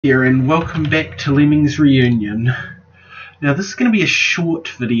Here and welcome back to Lemmings Reunion. Now this is going to be a short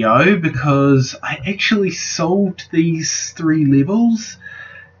video because I actually solved these 3 levels,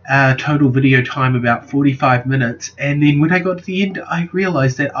 total video time about 45 minutes, and then when I got to the end I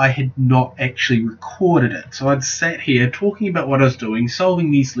realised that I had not actually recorded it. So I'd sat here talking about what I was doing, solving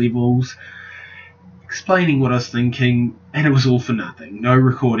these levels, explaining what I was thinking, and it was all for nothing. No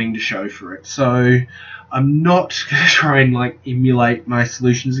recording to show for it. So I'm not going to try and emulate my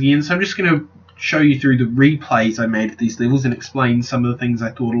solutions again, so I'm just going to show you through the replays I made of these levels and explain some of the things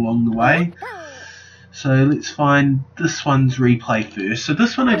I thought along the way. So let's find this one's replay first. So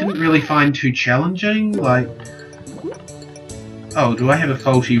this one I didn't really find too challenging. Oh, do I have a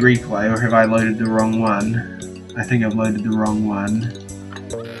faulty replay or have I loaded the wrong one? I think I've loaded the wrong one.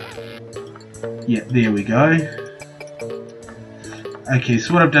 Yeah, there we go. Okay,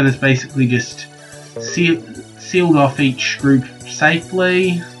 so what I've done is basically just sealed off each group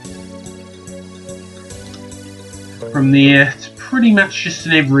safely. From there, it's pretty much just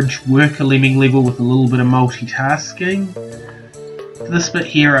an average worker lemming level with a little bit of multitasking. For this bit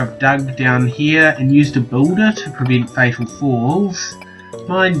here, I've dug down here and used a builder to prevent fatal falls.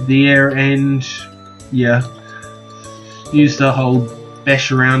 Mined there, and yeah, used the whole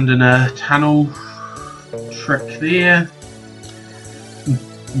bash around in a tunnel trick there.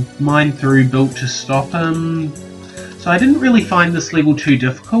 Mine through, built to stop him. So I didn't really find this level too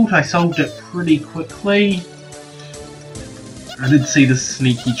difficult. I solved it pretty quickly. I did see this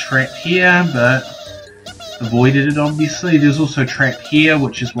sneaky trap here, but avoided it obviously. There's also a trap here,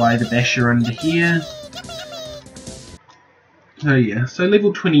 which is why the basher under here. So yeah, so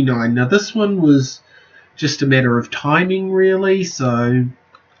level 29. Now this one was just a matter of timing really. So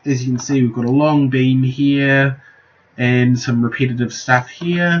as you can see, we've got a long beam here and some repetitive stuff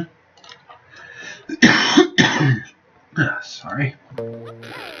here. Sorry.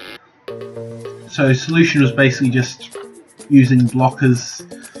 So solution was basically just using blockers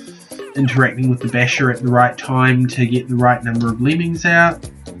interacting with the basher at the right time to get the right number of lemmings out.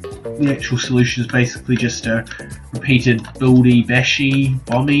 The actual solution is basically just a repeated buildy, bashy,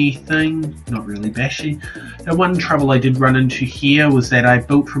 bomby thing. Not really bashy. Now one trouble I did run into here was that I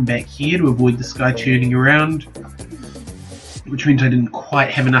built from back here to avoid this guy turning around, which means I didn't quite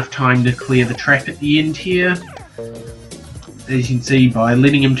have enough time to clear the trap at the end here. As you can see, by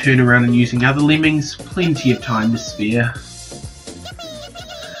letting him turn around and using other lemmings, plenty of time to spare.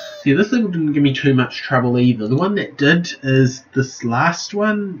 So yeah, this level didn't give me too much trouble either. The one that did is this last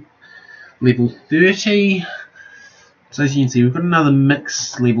one, level 30. So as you can see, we've got another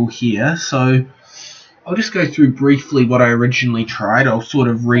mix level here. So I'll just go through briefly what I originally tried. I'll sort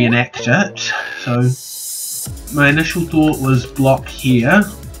of reenact it. So my initial thought was block here,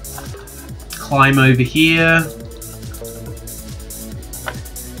 climb over here,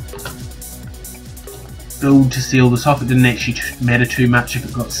 build to seal this off. It didn't actually matter too much if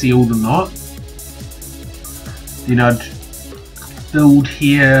it got sealed or not. Then I'd build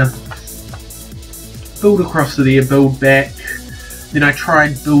here, build across to there, build back. Then I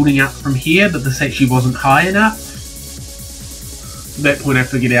tried building up from here, but this actually wasn't high enough. At that point I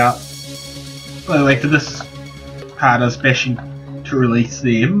figured out, by the way, for this part I was bashing to release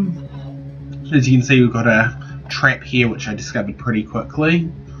them. As you can see, we've got a trap here which I discovered pretty quickly.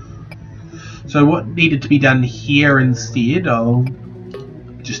 So what needed to be done here instead, I'll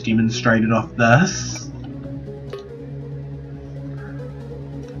just demonstrate it off this.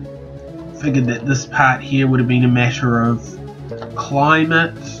 Figured that this part here would have been a matter of climb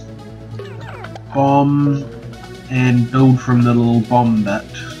it, bomb, and build from the little bomb bit.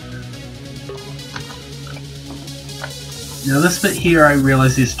 Now this bit here I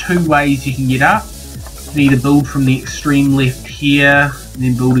realise there's 2 ways you can get up. You can either build from the extreme left here, and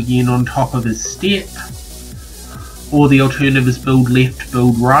then build again on top of his step, or the alternative is build left,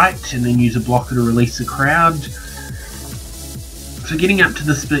 build right, and then use a blocker to release the crowd. So getting up to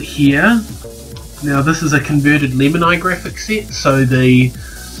this bit here, now this is a converted lemon eye graphic set, so the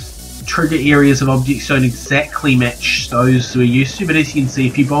trigger areas of objects don't exactly match those we're used to, but as you can see,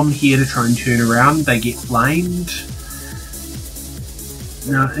 if you bomb here to try and turn around, they get flamed.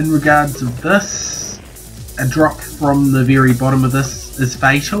 Now in regards of this, a drop from the very bottom of this is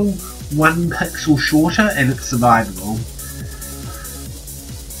fatal, 1 pixel shorter and it's survivable.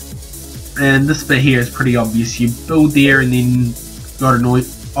 And this bit here is pretty obvious. You build there and then got an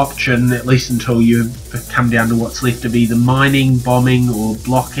option, at least until you come down to what's left, to be the mining, bombing or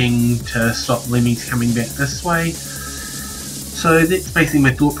blocking to stop lemmings coming back this way. So that's basically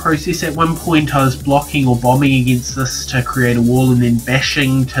my thought process. At one point I was blocking or bombing against this to create a wall and then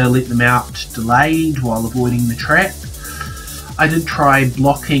bashing to let them out delayed while avoiding the trap. I did try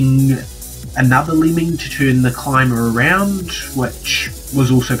blocking another lemming to turn the climber around, which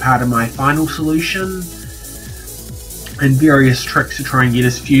was also part of my final solution, and various tricks to try and get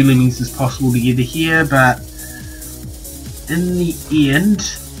as few lemmings as possible together here, but in the end,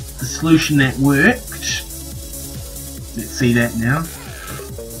 the solution that worked, let's see that now.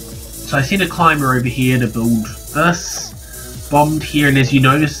 So I sent a climber over here to build this, bombed here, and as you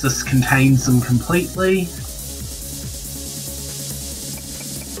notice this contains them completely.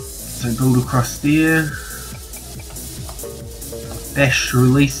 So build across there, dash to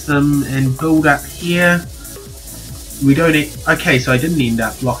release them, and build up here. We don't. Okay, so I didn't end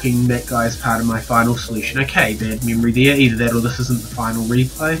up blocking that guy as part of my final solution. Okay, bad memory there. Either that or this isn't the final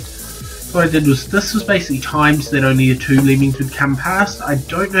replay. So what I did was, this was basically timed so that only the 2 lemmings would come past. I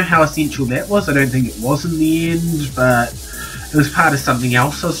don't know how essential that was. I don't think it was in the end, but it was part of something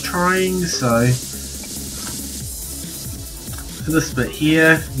else I was trying. So for this bit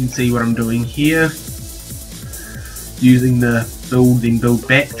here, you can see what I'm doing here, using the build then build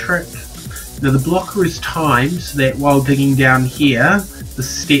back trick. Now the blocker is timed so that while digging down here, the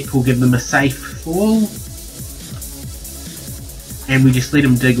step will give them a safe fall, and we just let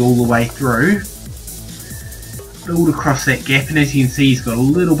him dig all the way through. Build across that gap, and as you can see he's got a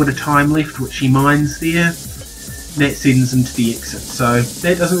little bit of time left which he mines there. That sends him to the exit. So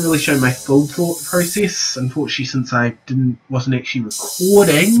that doesn't really show my full thought process. Unfortunately, since I wasn't actually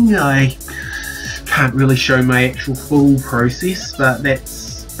recording, I can't really show my actual full process, but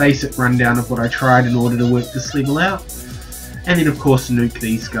that's basic rundown of what I tried in order to work this level out. And then of course nuke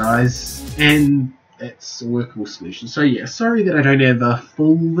these guys, and that's a workable solution. So yeah, sorry that I don't have a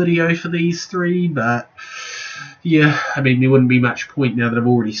full video for these 3, but yeah, I mean, there wouldn't be much point now that I've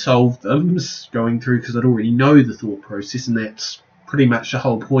already solved them going through, because I'd already know the thought process, and that's pretty much the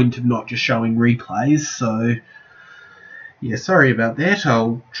whole point of not just showing replays. So yeah, sorry about that.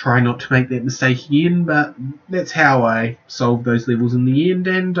 I'll try not to make that mistake again, but that's how I solved those levels in the end,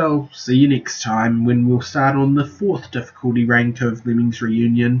 and I'll see you next time when we'll start on the 4th difficulty rank of Lemmings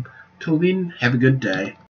Reunion. Till then, have a good day.